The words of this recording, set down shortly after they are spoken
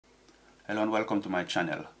Hello and welcome to my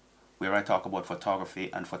channel, where I talk about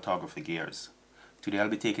photography and photography gears. Today I'll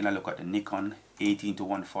be taking a look at the Nikon 18 to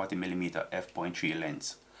 140mm f.3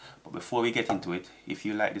 lens. But before we get into it, if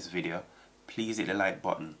you like this video, please hit the like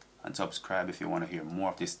button and subscribe if you want to hear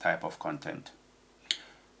more of this type of content.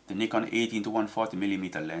 The Nikon 18 to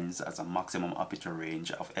 140mm lens has a maximum aperture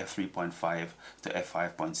range of f3.5 to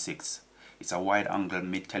f5.6. It's a wide-angle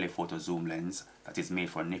mid-telephoto zoom lens that is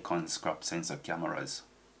made for Nikon's crop sensor cameras.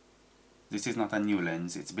 This is not a new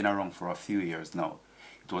lens, it's been around for a few years now.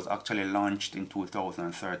 It was actually launched in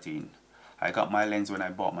 2013. I got my lens when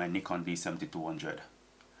I bought my Nikon D7200.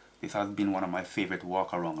 This has been one of my favorite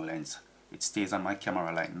walk-around lenses. It stays on my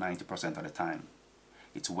camera like 90% of the time.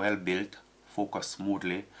 It's well built, focus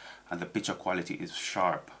smoothly, and the picture quality is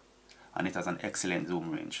sharp, and it has an excellent zoom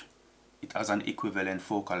range. It has an equivalent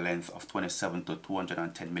focal length of 27 to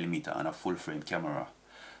 210mm on a full-frame camera.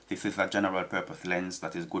 This is a general purpose lens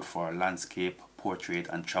that is good for landscape, portrait,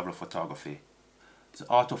 and travel photography. The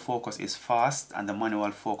autofocus is fast and the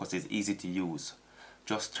manual focus is easy to use.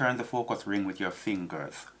 Just turn the focus ring with your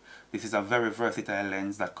fingers. This is a very versatile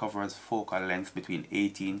lens that covers focal length between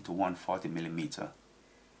 18 to 140mm.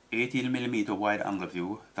 18mm wide angle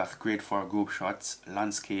view, that's great for group shots,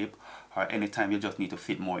 landscape, or anytime you just need to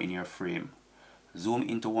fit more in your frame. Zoom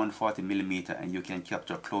into 140mm and you can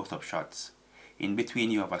capture close-up shots. In between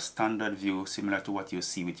you have a standard view similar to what you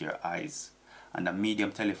see with your eyes, and a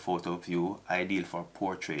medium telephoto view ideal for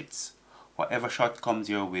portraits. Whatever shot comes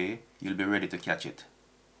your way, you'll be ready to catch it.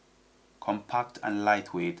 Compact and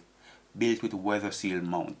lightweight, built with weather seal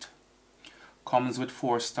mount. Comes with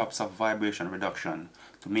 4 stops of vibration reduction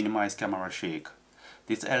to minimize camera shake.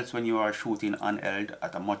 This helps when you are shooting unheld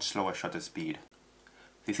at a much slower shutter speed.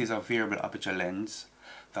 This is a variable aperture lens.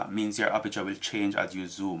 That means your aperture will change as you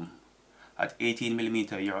zoom. At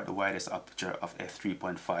 18mm you're at the widest aperture of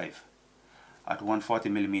f3.5. At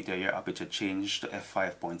 140mm your aperture changed to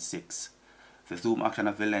f5.6. The zoom action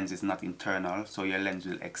of the lens is not internal, so your lens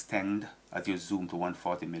will extend as you zoom to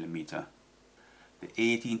 140mm. The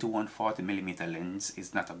 18 to 140mm lens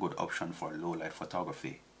is not a good option for low light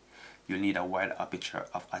photography. You'll need a wide aperture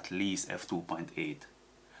of at least f2.8.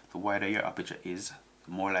 The wider your aperture is,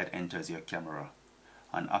 the more light enters your camera.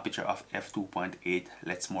 An aperture of f2.8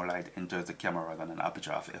 lets more light enter the camera than an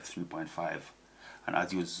aperture of f3.5. And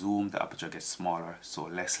as you zoom, the aperture gets smaller, so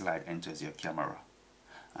less light enters your camera.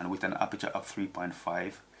 And with an aperture of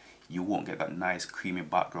 3.5, you won't get that nice creamy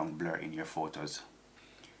background blur in your photos.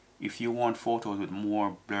 If you want photos with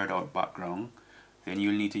more blurred out background, then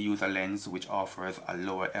you'll need to use a lens which offers a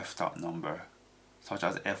lower f-stop number, such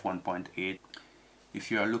as f1.8.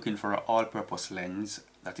 If you are looking for an all-purpose lens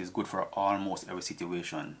that is good for almost every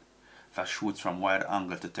situation, that shoots from wide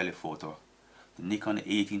angle to telephoto, the Nikon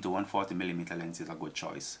 18 to 140mm lens is a good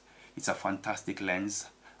choice. It's a fantastic lens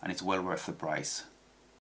and it's well worth the price.